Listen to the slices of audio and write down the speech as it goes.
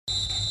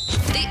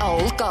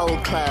Old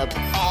Gold Club.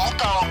 Old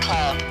Gold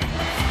Club.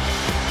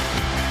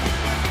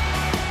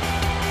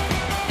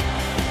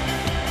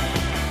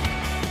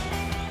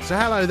 So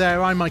hello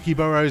there, I'm Mikey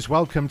Burrows.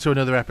 Welcome to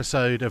another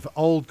episode of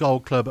Old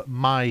Gold Club,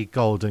 My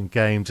Golden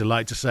Games. I'd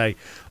like to say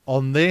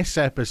on this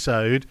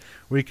episode,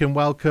 we can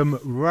welcome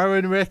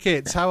Rohan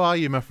Ricketts. How are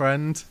you, my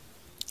friend?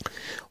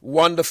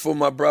 Wonderful,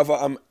 my brother.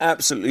 I'm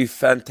absolutely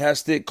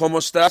fantastic. ¿Cómo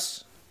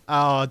estás?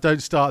 Oh,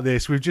 don't start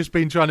this. We've just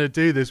been trying to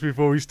do this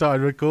before we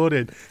started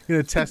recording. I'm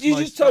going to test You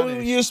my just told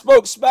me you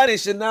spoke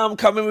Spanish, and now I'm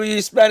coming with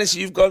you Spanish.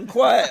 You've gone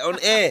quiet on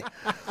air.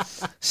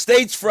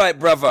 Stage fright,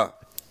 brother.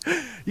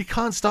 You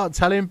can't start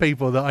telling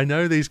people that I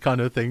know these kind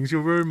of things.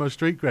 You'll ruin my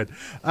street cred.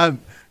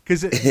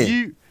 Because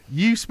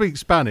you speak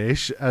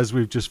Spanish, as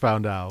we've just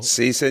found out.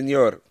 Sí,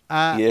 señor.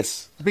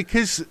 Yes.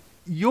 Because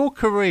your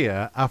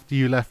career after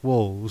you left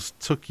Wolves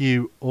took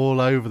you all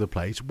over the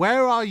place.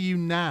 Where are you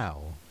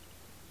now?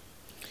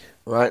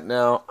 Right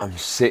now, I'm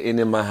sitting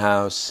in my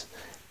house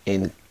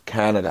in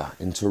Canada,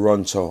 in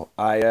Toronto.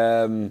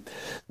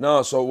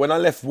 So when I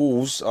left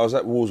Wolves, I was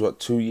at Wolves,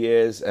 2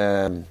 years,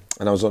 and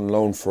I was on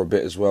loan for a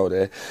bit as well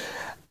there.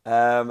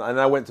 And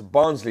I went to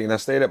Barnsley, and I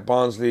stayed at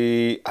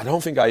Barnsley. I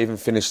don't think I even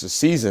finished the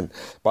season,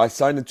 but I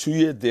signed a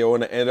 2-year deal,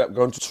 and I ended up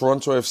going to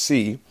Toronto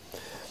FC.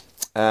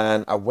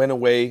 And I went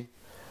away,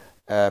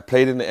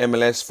 played in the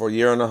MLS for a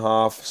year and a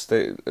half,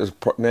 stayed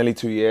nearly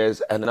 2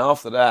 years. And then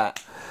after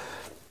that,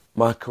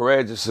 my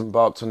career just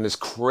embarked on this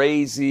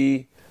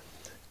crazy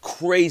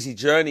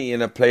journey.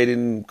 And I played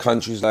in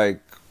countries like,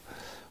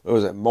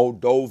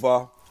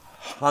 Moldova,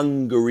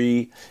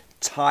 Hungary,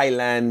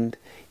 Thailand,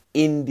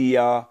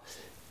 India,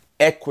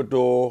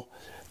 Ecuador,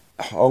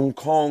 Hong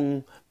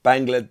Kong,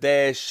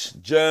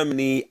 Bangladesh,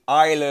 Germany,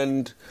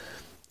 Ireland.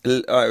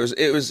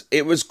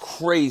 It was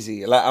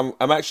crazy. Like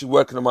I'm actually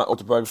working on my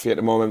autobiography at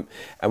the moment,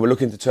 and we're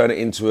looking to turn it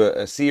into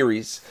a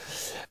series.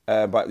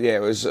 But yeah,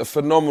 it was a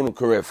phenomenal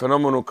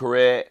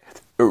career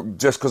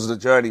just because of the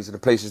journeys and the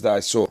places that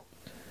I saw.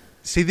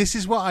 See, this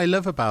is what I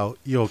love about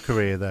your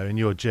career, though, and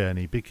your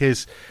journey,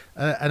 because,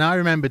 and I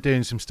remember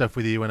doing some stuff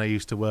with you when I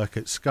used to work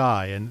at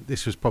Sky, and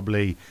this was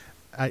probably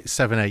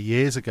 7-8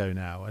 years ago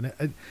now,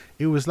 and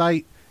it was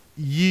like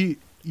you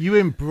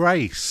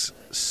embrace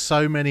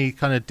so many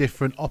kind of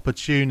different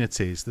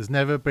opportunities. There's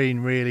never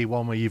been really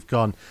one where you've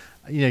gone,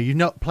 you've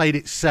not played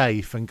it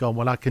safe and gone,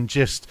 well, I can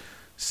just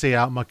see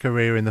out my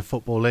career in the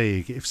Football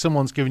League. If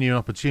someone's given you an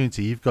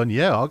opportunity, you've gone,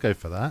 yeah, I'll go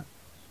for that.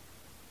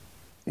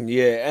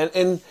 Yeah,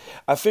 and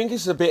I think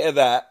it's a bit of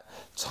that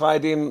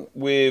tied in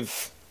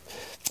with,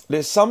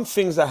 there's some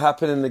things that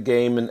happen in the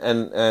game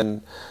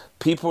and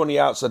people on the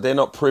outside, they're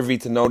not privy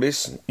to know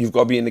this. You've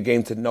got to be in the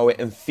game to know it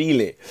and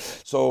feel it.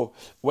 So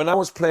when I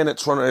was playing at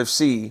Toronto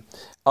FC,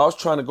 I was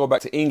trying to go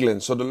back to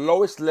England. So the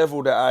lowest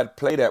level that I had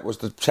played at was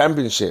the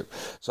Championship.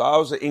 So I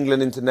was at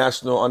England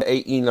International under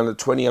 18, under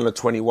 20, under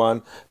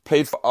 21,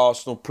 played for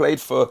Arsenal, played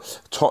for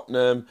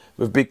Tottenham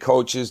with big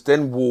coaches,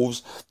 then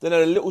Wolves, then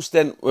had a little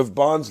stint with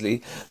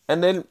Barnsley,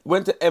 and then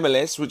went to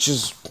MLS, which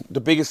is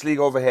the biggest league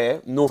over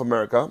here, North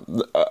America,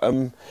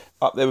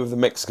 up there with the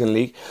Mexican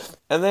league.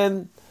 And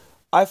then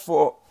I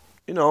thought,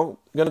 going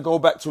to go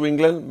back to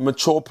England,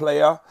 mature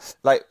player,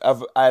 like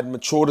I had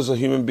matured as a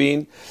human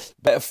being,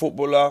 better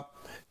footballer,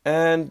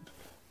 and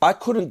I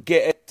couldn't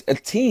get a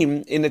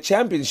team in the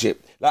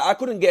Championship. Like, I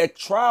couldn't get a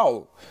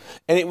trial.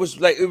 And it was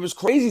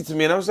crazy to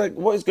me. And I was like,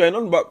 what is going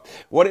on? But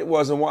what it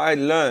was and what I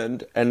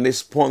learned, and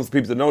this is important for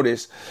people to know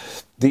this,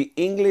 the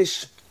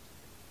English,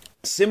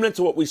 similar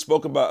to what we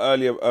spoke about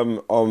earlier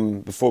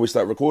before we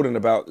start recording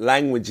about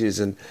languages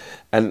and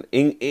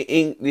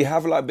you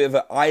have like a bit of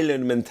an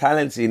island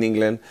mentality in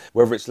England,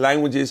 whether it's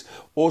languages,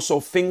 also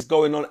things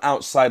going on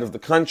outside of the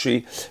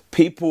country,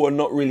 people are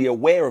not really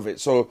aware of it.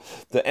 So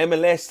the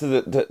MLS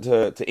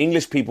to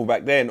English people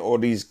back then, or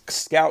these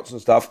scouts and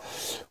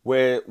stuff,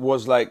 where it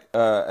was like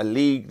a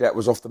league that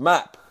was off the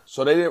map.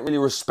 So they didn't really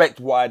respect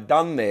what I'd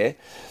done there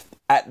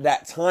at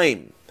that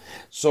time.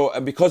 So,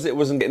 and because it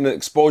wasn't getting the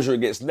exposure it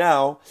gets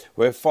now,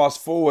 where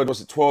fast forward,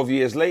 12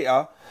 years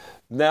later,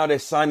 now they're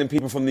signing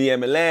people from the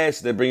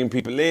MLS, they're bringing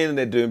people in, and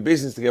they're doing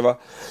business together.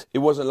 It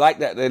wasn't like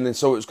that then, and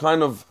so it was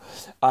kind of,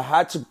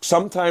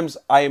 sometimes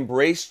I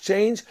embraced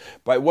change,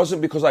 but it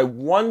wasn't because I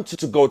wanted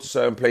to go to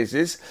certain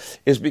places,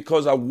 it's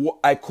because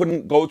I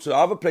couldn't go to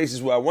other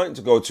places where I wanted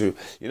to go to.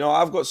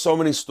 I've got so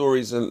many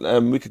stories,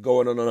 and we could go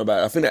on and on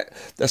about it. I think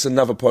that's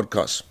another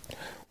podcast.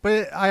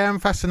 But I am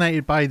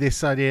fascinated by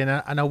this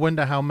idea, and I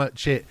wonder how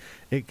much it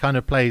kind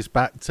of plays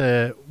back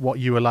to what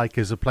you were like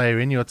as a player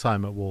in your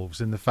time at Wolves,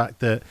 and the fact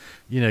that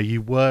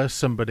you were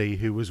somebody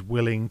who was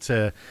willing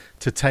to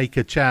take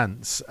a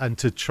chance and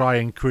to try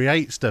and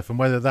create stuff, and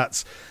whether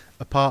that's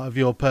a part of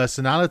your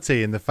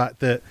personality, and the fact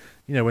that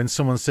when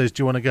someone says,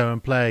 "Do you want to go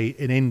and play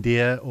in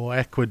India or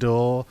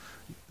Ecuador?"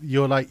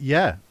 you're like,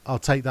 "Yeah, I'll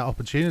take that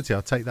opportunity.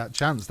 I'll take that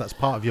chance." That's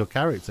part of your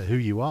character, who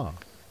you are.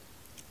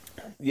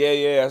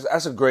 Yeah,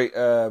 that's a great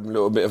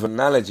little bit of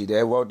analogy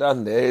there. Well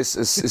done there.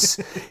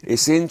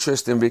 It's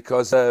interesting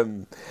because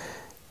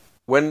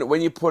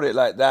when you put it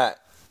like that,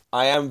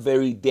 I am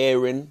very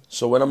daring.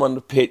 So when I'm on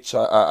the pitch,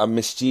 I'm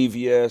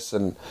mischievous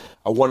and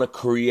I want to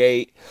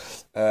create.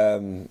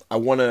 I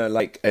want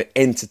to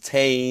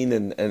entertain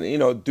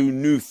and do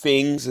new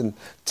things and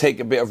take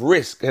a bit of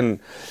risk. And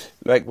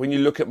like when you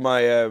look at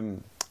my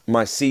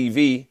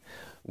CV,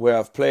 where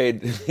I've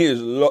played,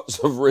 there's lots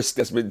of risk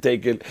that's been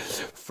taken,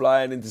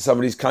 flying into some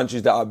of these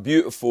countries that are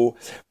beautiful,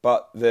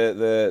 but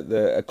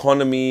the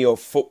economy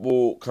of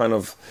football kind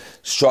of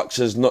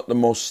structure is not the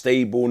most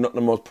stable, not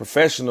the most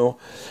professional.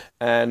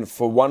 And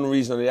for one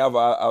reason or the other,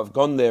 I've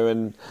gone there,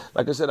 and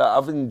like I said,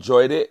 I've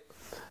enjoyed it.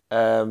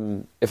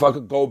 If I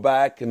could go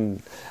back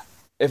and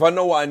if I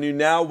know what I knew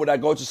now, would I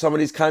go to some of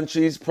these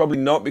countries? Probably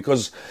not,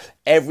 because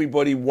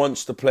everybody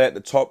wants to play at the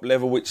top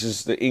level, which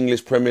is the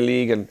English Premier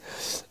League, and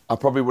I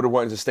probably would have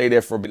wanted to stay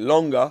there for a bit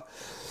longer.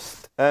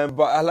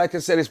 But like I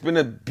said, it's been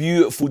a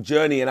beautiful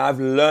journey, and I've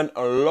learned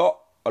a lot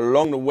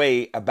along the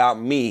way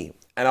about me,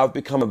 and I've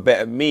become a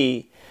better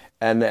me.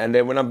 And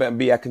then when I'm better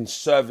me, I can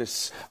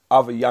service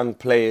other young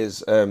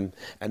players. And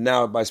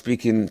now by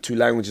speaking 2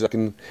 languages, I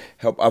can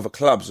help other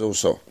clubs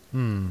also.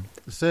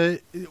 So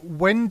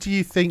when do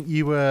you think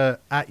you were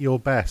at your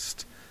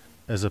best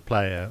as a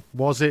player?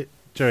 Was it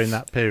during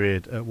that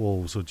period at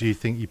Wolves, or do you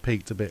think you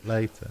peaked a bit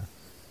later?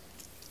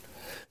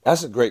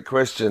 That's a great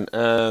question.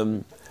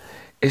 Some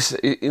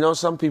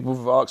people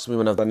have asked me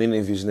when I've done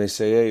interviews, and they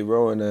say, "Hey,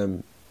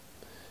 Rohan,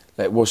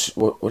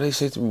 what do they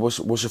say to me?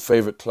 What's your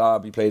favourite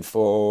club you played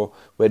for?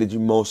 Where did you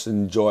most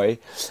enjoy?"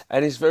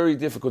 And it's very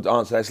difficult to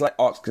answer that. It's like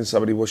asking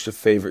somebody, "What's your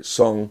favourite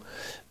song?"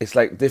 It's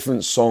like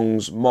different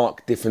songs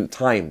mark different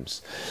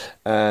times,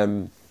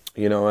 And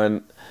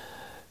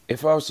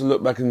if I was to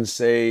look back and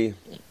say,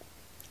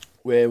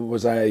 where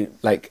was I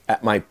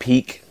at my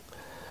peak?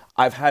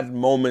 I've had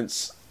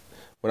moments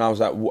when I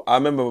was I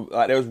remember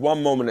there was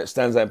one moment that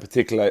stands out in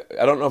particular.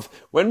 I don't know if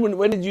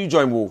when did you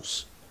join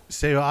Wolves?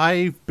 So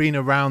I've been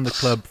around the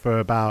club for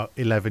about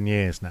 11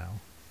 years now.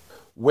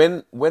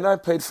 When I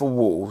played for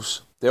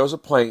Wolves, there was a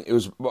point. It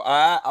was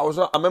I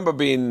remember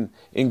being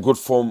in good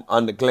form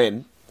under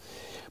Glenn,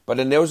 but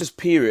then there was this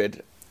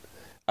period,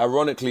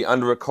 ironically,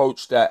 under a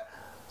coach that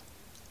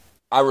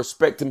I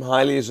respect him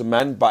highly as a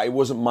man, but it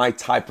wasn't my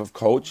type of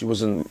coach. He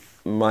wasn't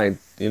my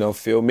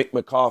feel. Mick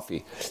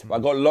McCarthy. I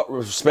got a lot of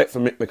respect for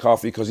Mick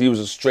McCarthy because he was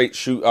a straight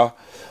shooter.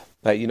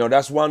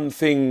 That's one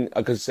thing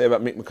I could say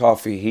about Mick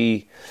McCarthy.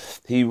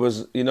 He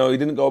was, he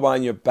didn't go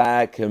behind your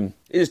back and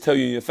he just tell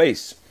you in your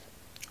face,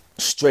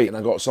 straight. And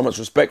I got so much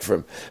respect for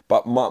him.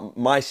 But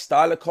my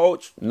style of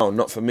coach, no,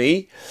 not for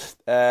me.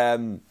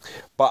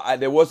 But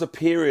there was a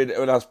period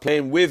when I was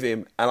playing with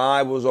him and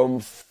I was on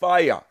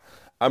fire.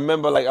 I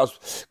remember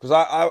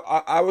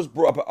I was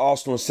brought up at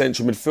Arsenal, a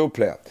central midfield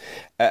player,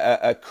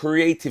 a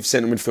creative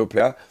central midfield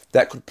player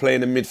that could play in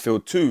the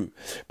midfield too.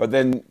 But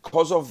then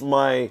because of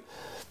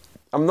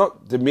I'm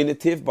not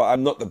diminutive, but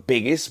I'm not the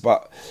biggest.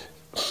 But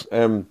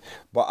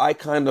I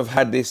kind of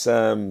had this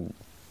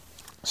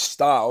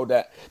style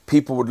that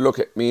people would look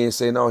at me and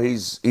say, "No,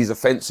 he's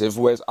offensive."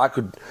 Whereas I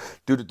could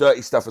do the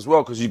dirty stuff as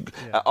well, because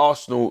at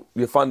Arsenal,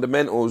 your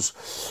fundamentals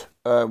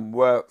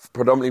were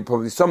predominantly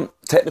probably some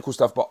technical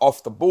stuff, but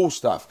off the ball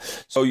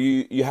stuff. So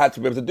you had to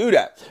be able to do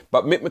that.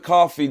 But Mick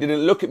McCarthy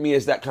didn't look at me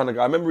as that kind of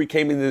guy. I remember he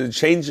came into the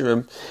changing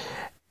room,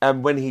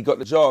 and when he got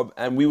the job,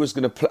 and we was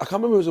going to play, I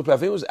can't remember who was going to play. I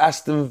think it was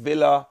Aston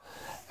Villa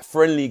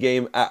friendly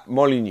game at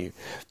Molineux,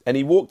 and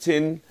he walked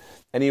in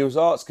and he was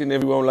asking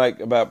everyone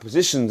about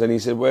positions, and he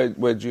said, where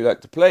do you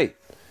like to play?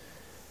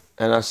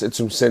 And I said,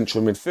 some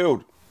central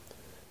midfield.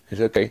 He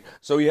said, okay.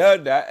 So he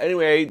heard that.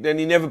 Anyway, then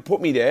he never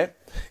put me there.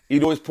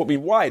 He'd always put me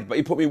wide, but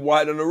he put me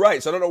wide on the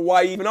right. So I don't know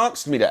why he even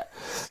asked me that.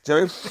 Do you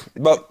know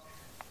what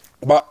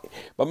I mean?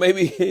 But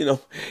maybe, he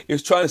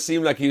was trying to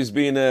seem like he was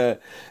being a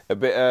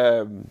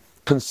bit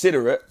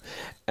considerate.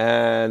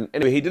 And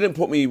anyway, he didn't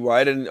put me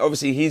wide, and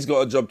obviously he's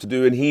got a job to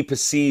do, and he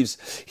perceives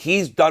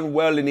he's done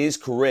well in his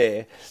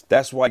career.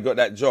 That's why he got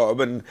that job,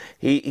 and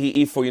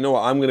he thought,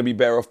 I'm going to be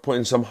better off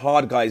putting some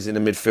hard guys in the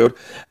midfield,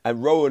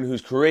 and Rohan,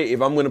 who's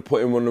creative, I'm going to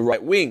put him on the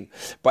right wing.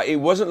 But it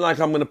wasn't like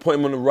I'm going to put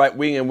him on the right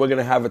wing and we're going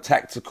to have a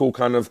tactical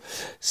kind of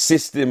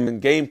system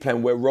and game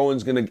plan where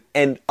Rohan's going to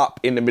end up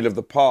in the middle of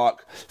the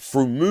park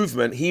through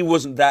movement. He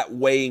wasn't that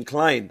way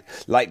inclined,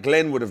 like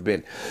Glenn would have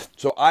been.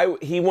 So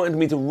he wanted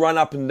me to run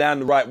up and down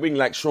the right wing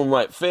like Sean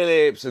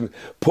Wright-Phillips and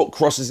put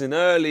crosses in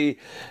early,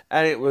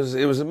 and it was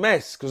a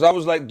mess because I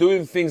was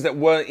doing things that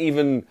weren't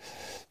even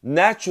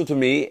natural to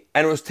me,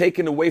 and it was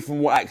taken away from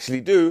what I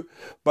actually do.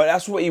 But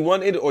that's what he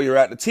wanted, or you're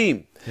out the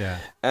team. Yeah.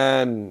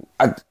 And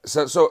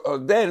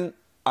then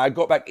I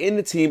got back in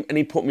the team, and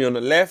he put me on the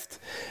left,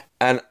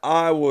 and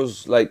I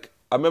was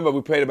I remember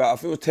we played about, I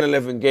think it was 10,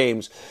 11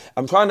 games.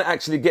 I'm trying to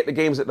actually get the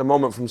games at the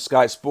moment from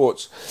Sky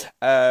Sports.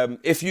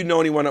 If you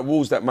know anyone at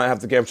Wolves that might have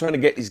the game, I'm trying to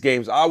get these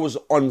games. I was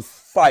on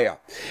fire.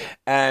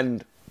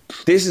 And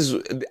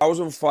I was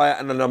on fire.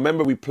 And then I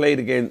remember we played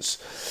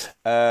against,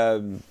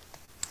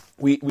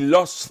 we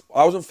lost.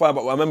 I was on fire,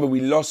 but I remember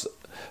we lost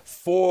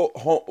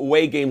 4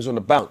 away games on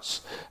the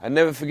bounce. I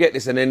never forget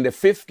this. And then the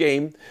 5th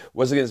game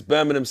was against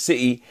Birmingham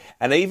City.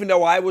 And even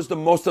though I was the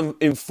most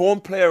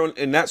informed player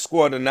in that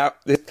squad, and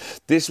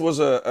this was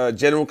a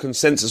general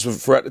consensus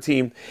throughout the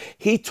team,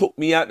 he took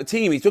me out the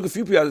team. He took a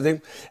few people out of the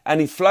team,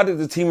 and he flooded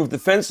the team with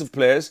defensive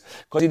players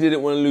because he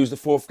didn't want to lose the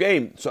 4th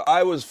game. So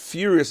I was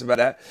furious about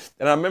that.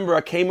 And I remember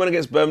I came on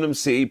against Birmingham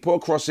City, put a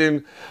cross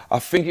in. I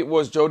think it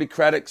was Jody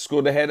Craddock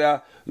scored a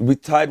header. We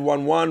tied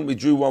 1-1. We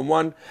drew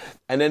 1-1.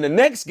 And then the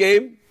next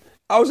game,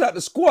 I was at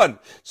the squad.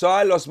 So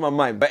I lost my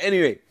mind. But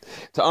anyway,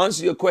 to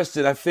answer your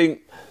question, I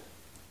think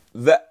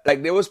that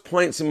there was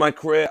points in my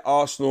career,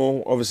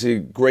 Arsenal, obviously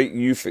great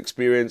youth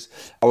experience.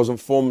 I was on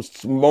form,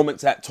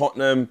 moments at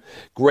Tottenham,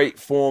 great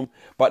form.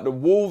 But the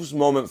Wolves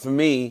moment for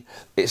me,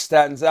 it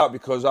stands out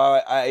because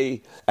I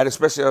and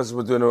especially as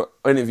we're doing an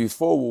interview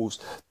for Wolves,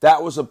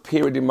 that was a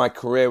period in my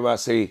career where I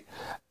say,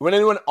 when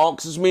anyone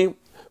asks me,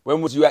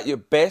 when was you at your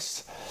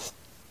best?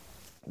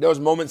 There was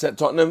moments at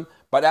Tottenham,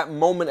 but that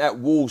moment at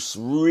Wolves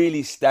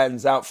really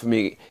stands out for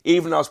me.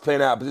 Even though I was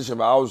playing out of position,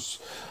 but I was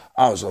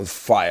on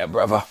fire,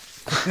 brother.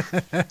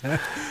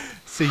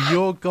 So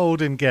your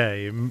golden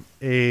game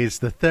is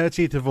the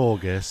 30th of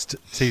August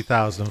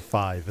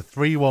 2005, a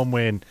 3-1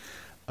 win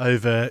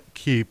over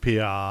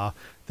QPR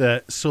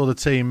that saw the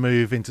team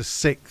move into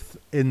 6th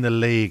in the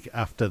league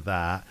after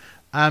that.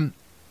 I'm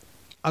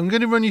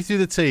going to run you through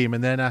the team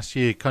and then ask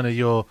you kind of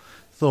your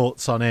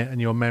thoughts on it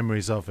and your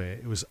memories of it.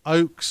 It was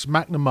Oakes,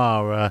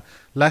 McNamara,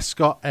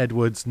 Lescott,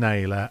 Edwards,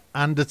 Naylor,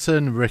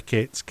 Anderton,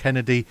 Ricketts,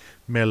 Kennedy,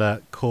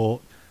 Miller,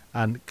 Court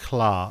and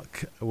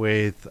Clark,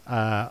 with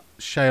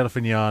Shale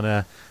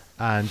Finyana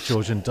and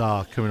Georgian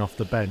Dar coming off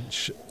the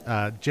bench.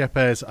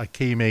 Jepes,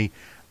 Akimi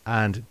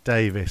and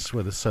Davis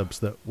were the subs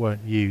that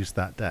weren't used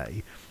that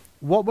day.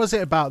 What was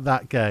it about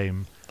that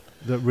game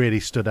that really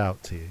stood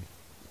out to you?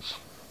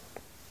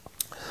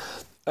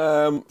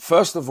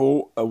 First of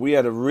all, we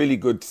had a really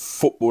good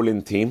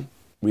footballing team.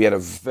 We had a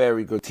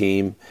very good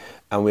team,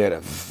 and we had a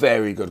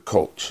very good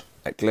coach.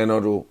 Like Glenn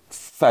Hoddle,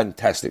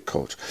 fantastic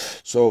coach.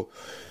 So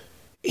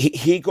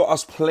he got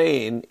us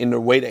playing in the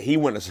way that he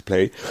wanted us to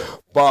play.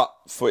 But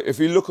if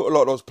you look at a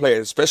lot of those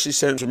players, especially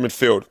central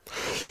midfield,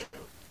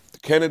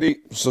 Kennedy,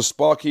 so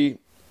Sparky,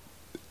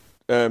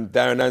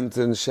 Darren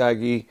Anton,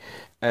 Shaggy,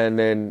 and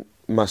then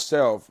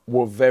myself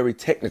were very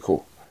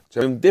technical. So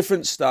in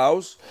different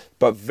styles,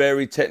 but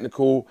very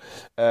technical.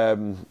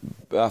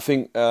 I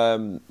think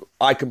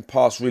I can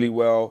pass really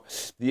well.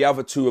 The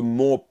other two are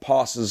more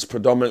passers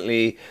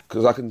predominantly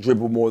because I can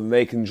dribble more than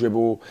they can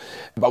dribble.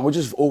 But we're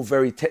just all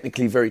very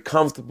technically very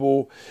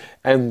comfortable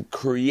and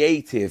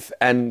creative.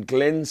 And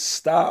Glenn's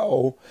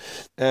style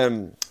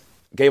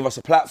gave us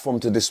a platform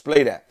to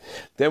display that.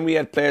 Then we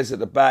had players at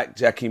the back,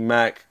 Jackie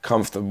Mack,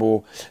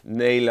 comfortable,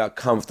 Naylor,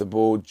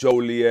 comfortable,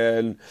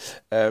 Jolien.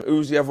 Who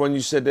was the other one you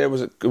said there?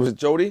 Was it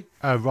Jody?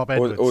 Rob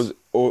Edwards.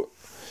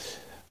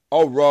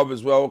 Rob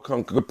as well.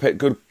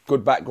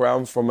 Good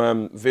background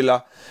from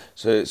Villa.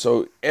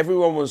 So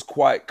everyone was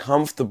quite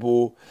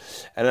comfortable,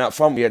 and up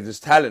front we had this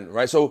talent,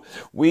 right? So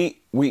we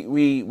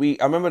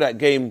I remember that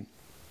game.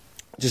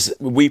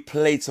 We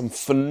played some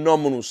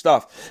phenomenal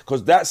stuff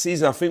because that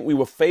season I think we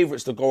were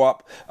favourites to go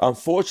up.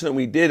 Unfortunately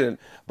we didn't,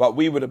 but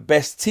we were the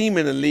best team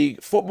in the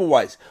league football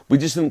wise. We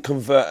just didn't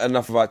convert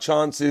enough of our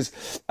chances.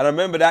 And I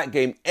remember that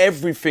game,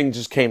 everything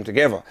just came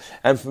together.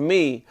 And for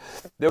me,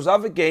 there was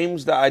other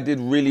games that I did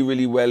really,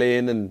 really well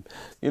in, and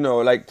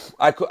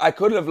I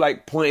could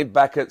have pointed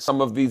back at some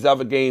of these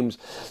other games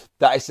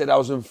that I said I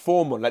was in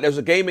form on. Like there was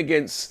a game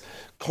against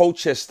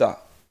Colchester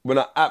when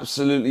I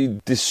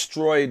absolutely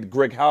destroyed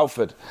Greg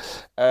Halford.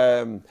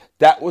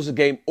 That was a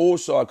game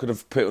also I could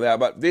have put there.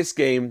 But this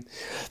game,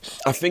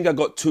 I think I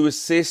got 2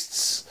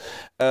 assists.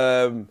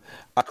 I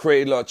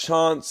created a lot of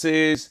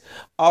chances.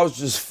 I was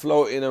just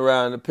floating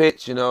around the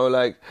pitch, it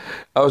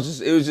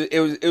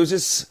was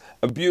just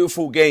a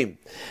beautiful game.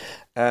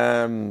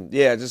 I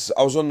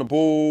was on the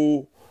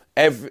ball.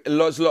 A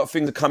lot of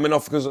things are coming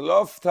off because a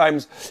lot of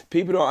times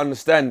people don't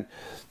understand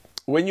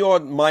when you're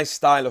my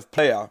style of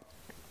player,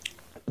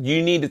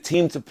 you need a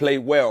team to play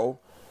well,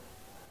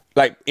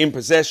 like in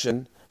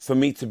possession, for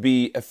me to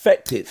be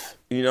effective.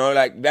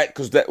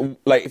 Because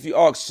if you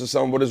ask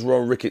someone, what does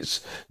Rohan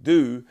Ricketts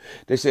do?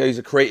 They say he's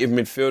a creative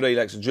midfielder. He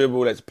likes to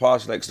dribble, likes to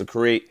pass, likes to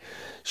create,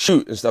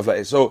 shoot, and stuff like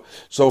that. So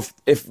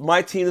if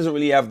my team doesn't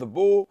really have the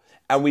ball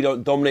and we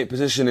don't dominate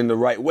position in the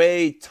right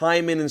way,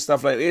 timing and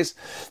stuff like this,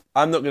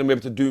 I'm not going to be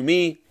able to do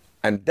me.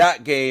 And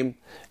that game,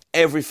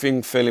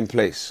 everything fell in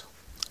place.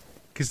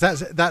 Because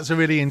that's a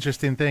really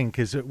interesting thing,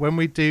 because when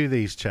we do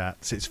these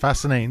chats, it's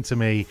fascinating to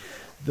me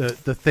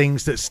the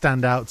things that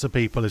stand out to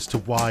people as to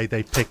why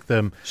they pick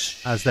them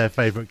as their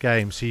favourite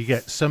game. So you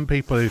get some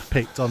people who've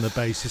picked on the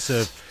basis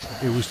of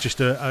it was just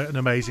an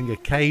amazing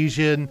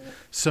occasion.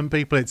 Some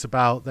people it's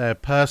about their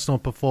personal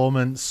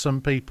performance.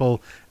 Some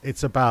people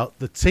it's about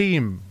the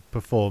team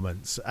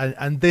performance.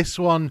 And this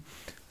one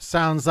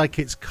sounds like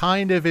it's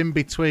kind of in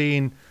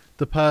between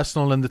the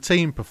personal and the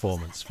team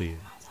performance for you.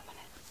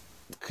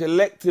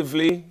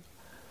 Collectively,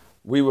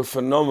 we were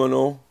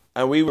phenomenal.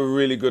 and we were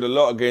really good a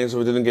lot of games, so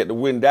we didn't get the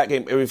win. That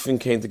game, everything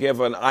came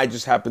together, and I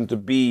just happened to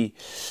be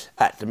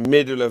at the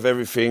middle of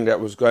everything that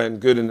was going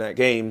good in that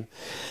game.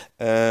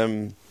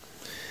 But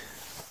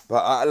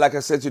like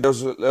I said to you,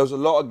 there was a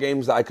lot of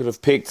games that I could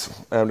have picked.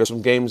 There's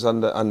some games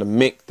under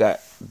Mick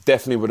that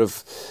definitely would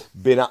have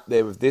been up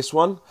there with this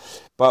one.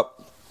 But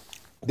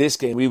this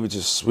game, we were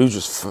just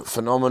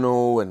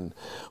phenomenal, and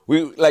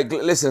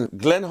listen,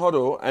 Glenn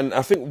Hoddle, and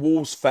I think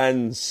Wolves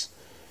fans,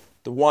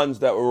 the ones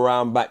that were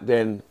around back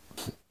then,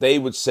 they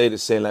would say the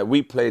same. Like,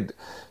 we played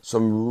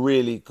some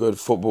really good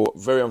football.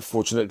 Very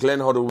unfortunate. Glenn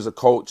Hoddle was a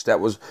coach that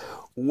was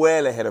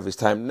well ahead of his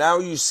time. Now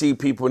you see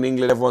people in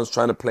England, everyone's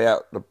trying to play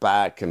out the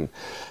back, and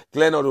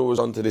Glenn Hoddle was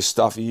onto this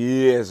stuff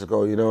years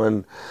ago,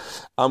 and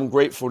I'm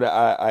grateful that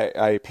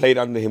I played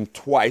under him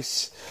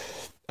twice,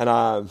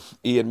 and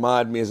he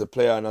admired me as a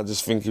player, and I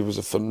just think he was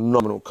a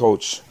phenomenal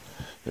coach,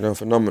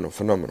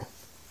 phenomenal.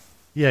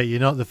 Yeah, you're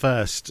not the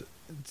first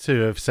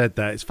to have said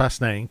that. It's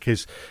fascinating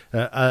because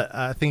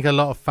I think a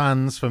lot of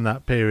fans from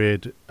that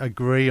period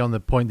agree on the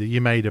point that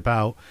you made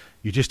about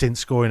you just didn't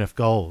score enough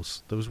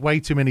goals. There was way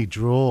too many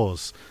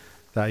draws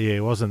that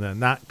year, wasn't there?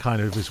 And that kind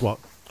of is what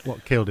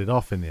killed it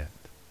off in the end.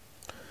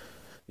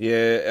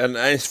 Yeah, and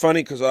it's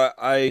funny because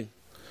I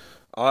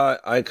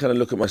kind of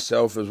look at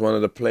myself as one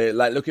of the players.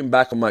 Like, looking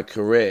back on my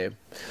career,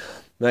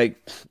 like,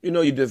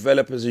 you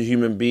develop as a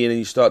human being and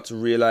you start to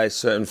realize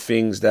certain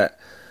things that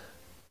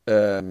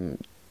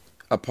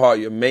are part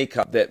of your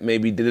makeup that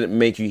maybe didn't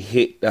make you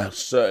hit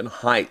certain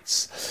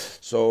heights.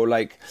 So,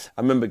 like,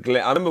 I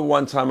remember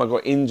one time I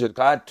got injured.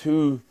 I had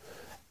 2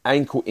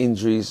 ankle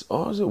injuries.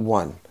 Or was it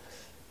one?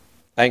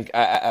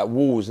 At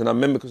Wolves. And I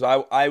remember because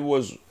I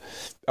was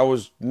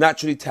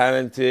naturally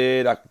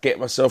talented. I could get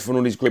myself in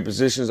all these great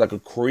positions. I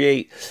could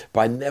create.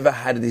 But I never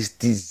had this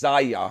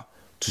desire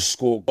to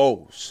score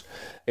goals.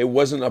 It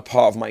wasn't a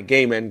part of my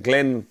game. And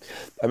Glenn,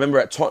 I remember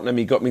at Tottenham,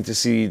 he got me to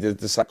see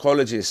the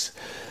psychologist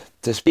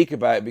to speak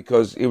about it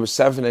because it was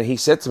something that he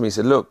said to me. He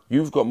said, look,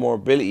 you've got more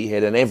ability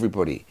here than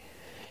everybody.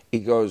 He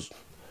goes,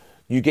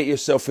 you get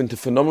yourself into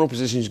phenomenal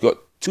positions. You've got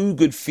 2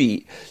 good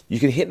feet. You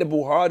can hit the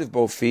ball hard with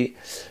both feet,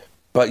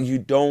 but you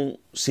don't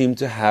seem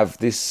to have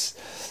this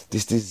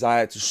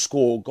desire to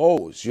score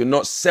goals. You're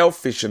not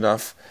selfish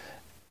enough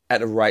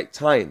at the right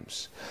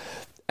times.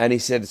 And he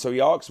said, so he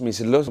asked me, he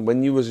said, listen,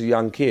 when you was a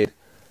young kid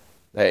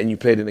and you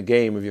played in a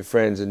game with your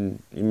friends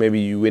and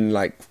maybe you win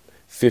like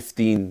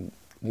 15-1,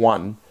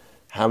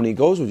 how many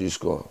goals would you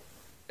score?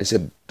 I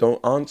said,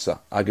 don't answer.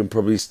 I can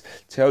probably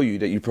tell you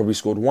that you probably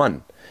scored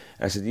 1.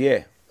 I said,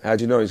 yeah. How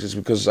do you know? He says,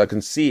 because I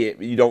can see it,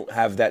 but you don't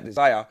have that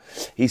desire.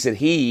 He said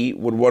he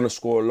would want to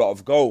score a lot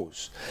of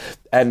goals.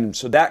 And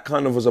so that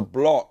kind of was a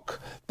block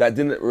that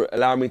didn't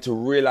allow me to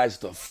realize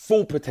the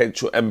full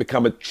potential and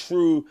become a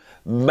true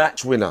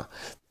match winner.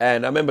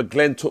 And I remember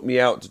Glenn took me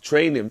out to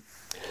train him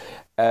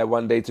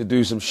one day to do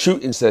a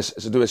shooting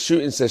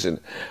session.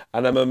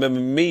 And I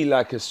remember me,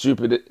 like a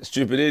stupid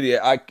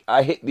idiot,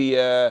 I hit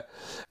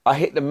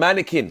the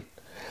mannequin.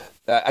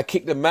 I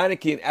kicked the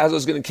mannequin as I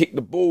was going to kick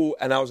the ball,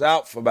 and I was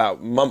out for about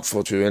a month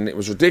or 2, and it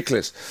was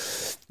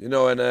ridiculous,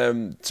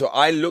 And so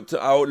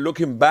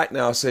looking back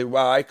now, I say,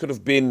 wow, I should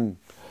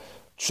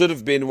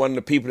have been one of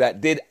the people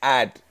that did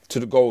add to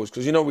the goals,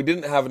 because we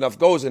didn't have enough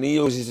goals, and he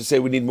always used to say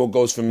we need more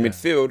goals from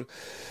midfield.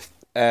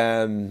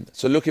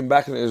 So looking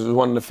back, it was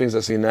one of the things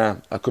I see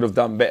now. I could have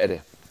done better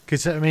there.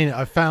 Because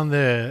I found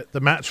the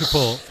match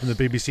report from the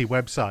BBC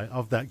website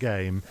of that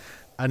game.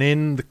 And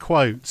in the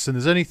quotes, and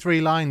there's only 3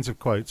 lines of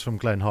quotes from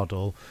Glenn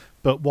Hoddle,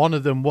 but one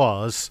of them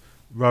was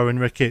Rohan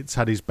Ricketts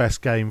had his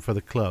best game for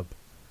the club.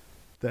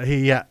 That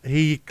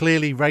he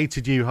clearly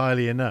rated you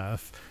highly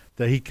enough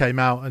that he came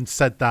out and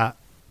said that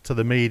to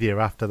the media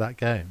after that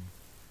game,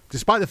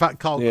 despite the fact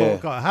Carl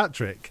Court got a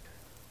hat-trick.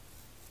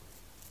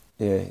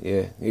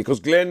 Yeah.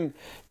 Because Glenn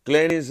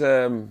is,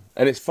 and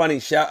it's funny.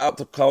 Shout out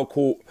to Carl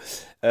Court.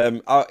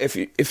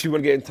 If you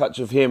want to get in touch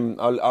with him,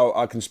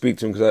 I can speak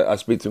to him because I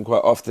speak to him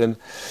quite often.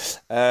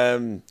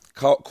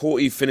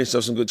 Court, he finished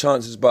off some good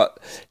chances, but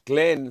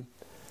Glenn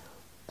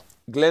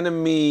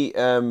and me,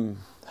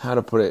 how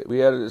to put it? We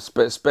had a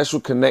special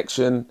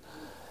connection.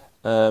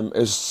 It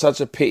was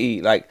such a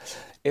pity. Like,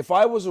 if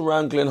I was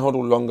around Glenn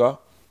Hoddle longer,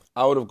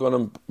 I would have gone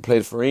and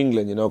played for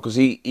England, because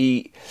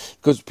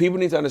because people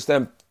need to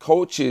understand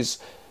coaches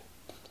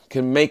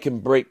can make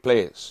and break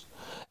players.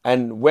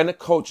 And when a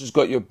coach has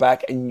got your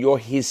back and you're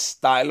his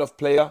style of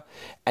player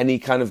and he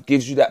kind of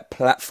gives you that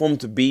platform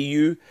to be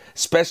you,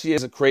 especially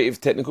as a creative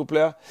technical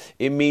player,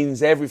 it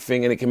means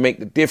everything and it can make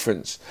the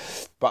difference.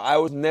 But I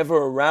was never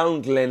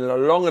around Glenn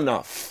long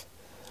enough.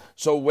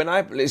 So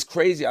it's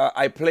crazy.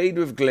 I played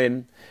with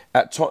Glenn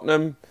at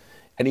Tottenham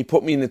and he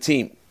put me in the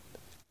team.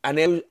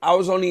 And I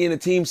was only in the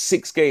team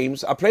 6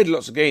 games. I played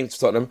lots of games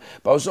for Tottenham,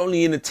 but I was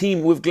only in the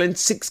team with Glenn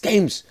 6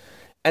 games.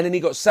 And then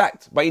he got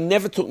sacked, but he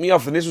never took me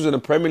off. And this was in the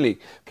Premier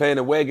League, playing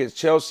away against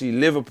Chelsea,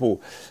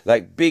 Liverpool,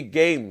 like big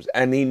games.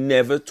 And he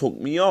never took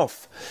me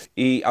off.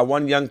 I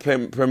won Young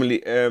Premier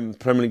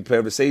League Player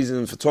of the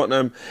Season for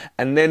Tottenham.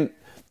 And then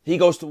he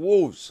goes to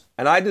Wolves.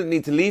 And I didn't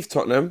need to leave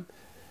Tottenham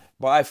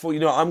But I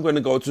thought, I'm going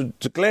to go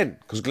to Glenn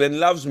because Glenn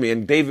loves me,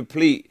 and David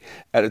Pleat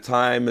at the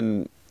time,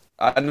 and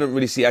I didn't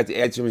really see eye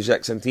to eye with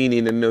Jacques Santini,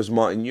 and then there was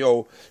Martin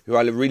Yeo, who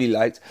I really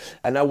liked.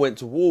 And I went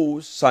to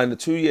Wolves, signed a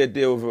 2-year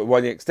deal with a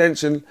 1-year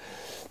extension,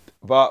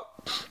 but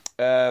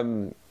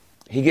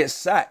he gets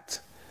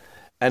sacked.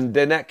 And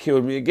then that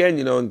killed me again,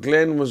 and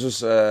Glenn was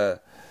just,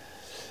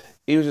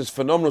 he was just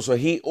phenomenal. So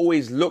he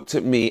always looked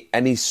at me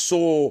and he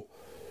saw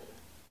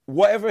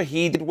whatever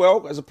he did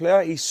well as a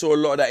player, he saw a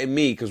lot of that in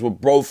me because we're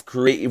both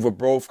creative. We're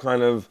both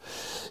kind of,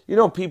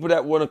 people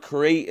that want to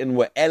create, and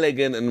we're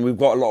elegant, and we've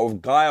got a lot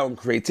of guile and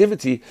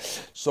creativity.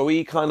 So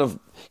he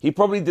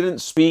probably didn't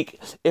speak.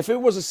 If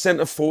it was a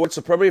centre forward,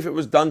 so probably if it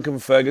was Duncan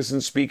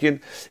Ferguson speaking,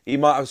 he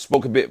might have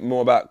spoke a bit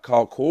more about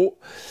Carl Court.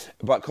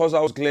 But because I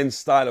was Glenn's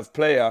style of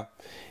player,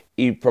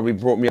 he probably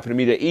brought me up in the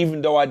media,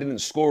 even though I didn't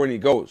score any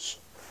goals.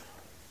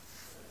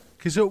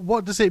 Because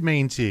what does it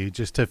mean to you,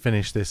 just to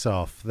finish this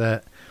off,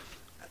 that,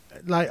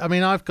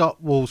 I've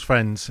got Wolves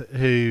friends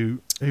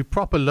who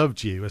proper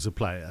loved you as a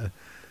player,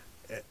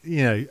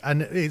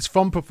 and it's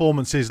from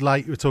performances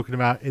like you were talking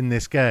about in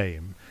this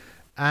game.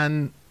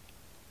 And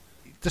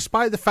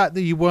despite the fact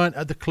that you weren't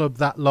at the club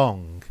that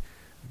long,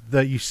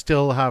 that you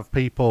still have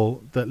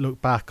people that look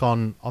back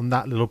on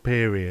that little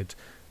period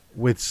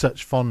with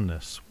such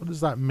fondness. What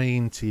does that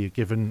mean to you,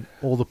 given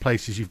all the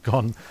places you've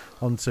gone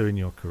onto in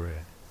your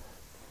career?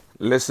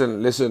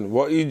 Listen,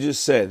 what you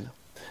just said,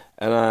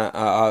 and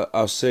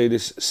I'll say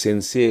this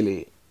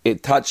sincerely,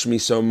 it touched me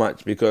so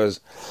much because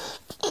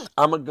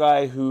I'm a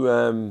guy who,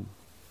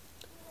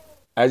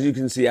 as you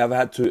can see, I've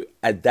had to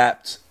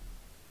adapt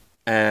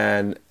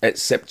and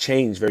accept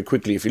change very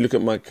quickly. If you look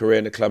at my career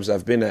and the clubs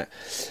I've been at,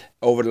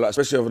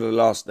 especially over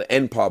the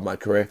end part of my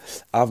career,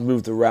 I've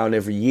moved around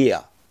every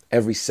year,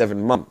 every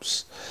 7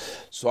 months.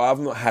 So I've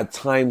not had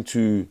time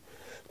to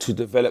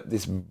develop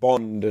this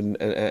bond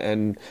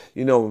and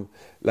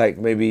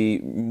maybe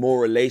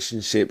more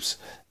relationships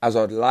as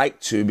I'd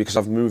like to, because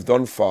I've moved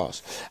on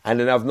fast.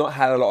 And then I've not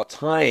had a lot of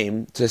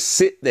time to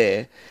sit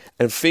there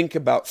and think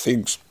about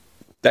things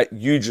that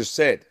you just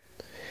said.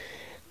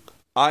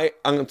 I'm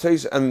going to tell you,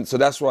 and so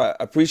that's why I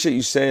appreciate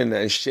you saying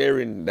that and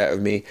sharing that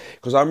with me,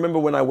 because I remember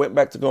when I went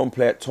back to go and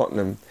play at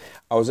Tottenham,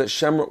 I was at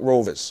Shamrock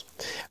Rovers.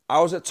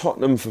 I was at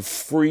Tottenham for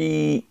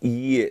 3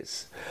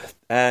 years,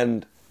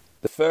 and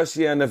the first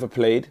year I never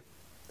played.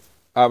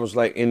 I was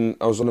on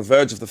the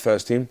verge of the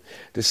first team.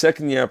 The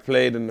second year I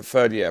played, and the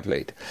third year I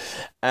played.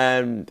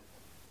 And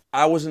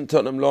I wasn't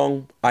Tottenham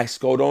long. I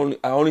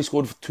only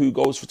scored 2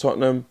 goals for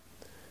Tottenham.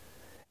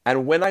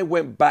 And when I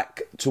went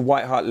back to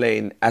White Hart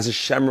Lane as a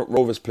Shamrock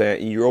Rovers player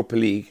in Europa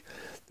League,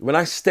 when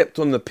I stepped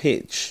on the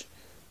pitch,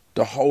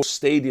 the whole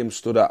stadium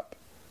stood up.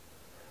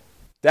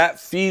 That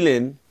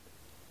feeling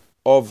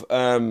of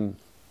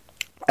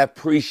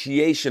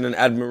appreciation and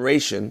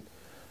admiration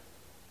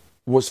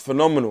was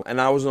phenomenal. And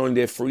I was only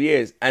there 3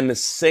 years. And the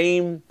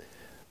same,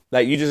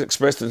 like you just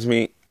expressed it to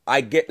me,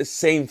 I get the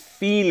same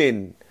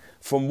feeling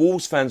from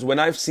Wolves fans when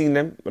I've seen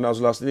them, when I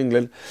was last in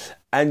England,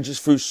 and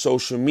just through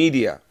social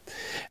media.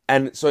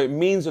 And so it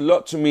means a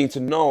lot to me to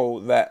know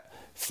that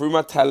through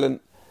my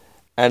talent,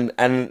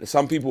 and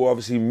some people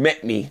obviously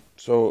met me,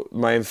 so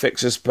my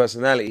infectious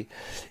personality,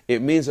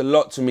 it means a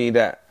lot to me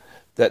that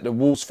the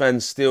Wolves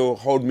fans still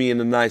hold me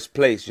in a nice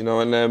place,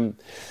 and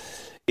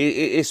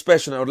it's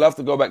special. I would love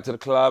to go back to the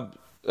club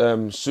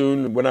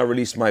soon when I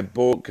release my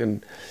book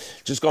and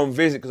just go and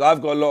visit, because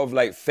I've got a lot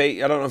of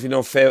Faye. I don't know if you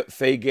know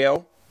Faye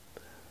Gale.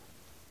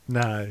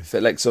 No.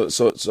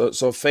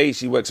 So Faye,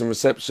 she works in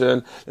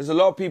reception. There's a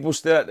lot of people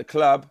still at the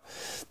club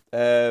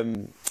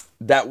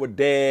that were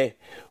there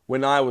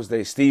when I was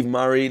there. Steve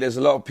Murray. There's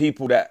a lot of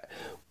people that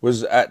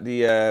was at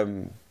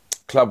the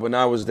club when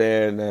I was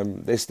there,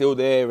 and they're still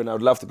there. And I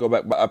would love to go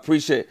back. But I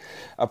appreciate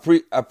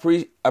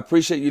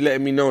you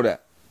letting me know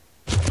that.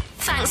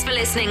 Thanks for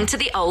listening to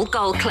The Old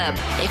Gold Club.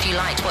 If you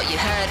liked what you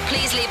heard,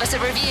 please leave us a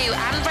review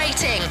and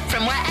rating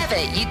from wherever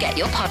you get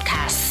your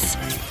podcasts.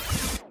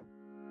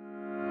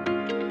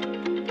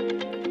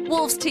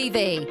 Wolves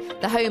TV,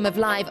 the home of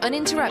live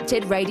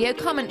uninterrupted radio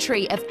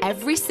commentary of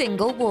every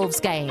single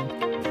Wolves game.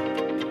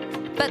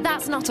 But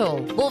that's not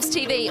all. Wolves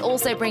TV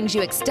also brings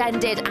you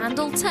extended and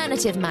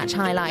alternative match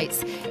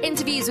highlights,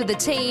 interviews with the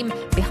team,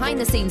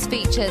 behind-the-scenes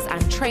features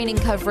and training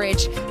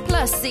coverage,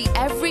 plus see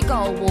every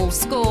goal Wolves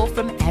score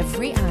from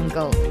every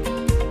angle.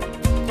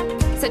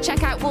 So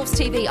check out Wolves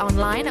TV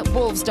online at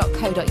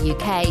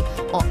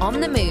wolves.co.uk or on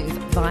the move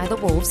via the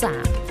Wolves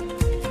app.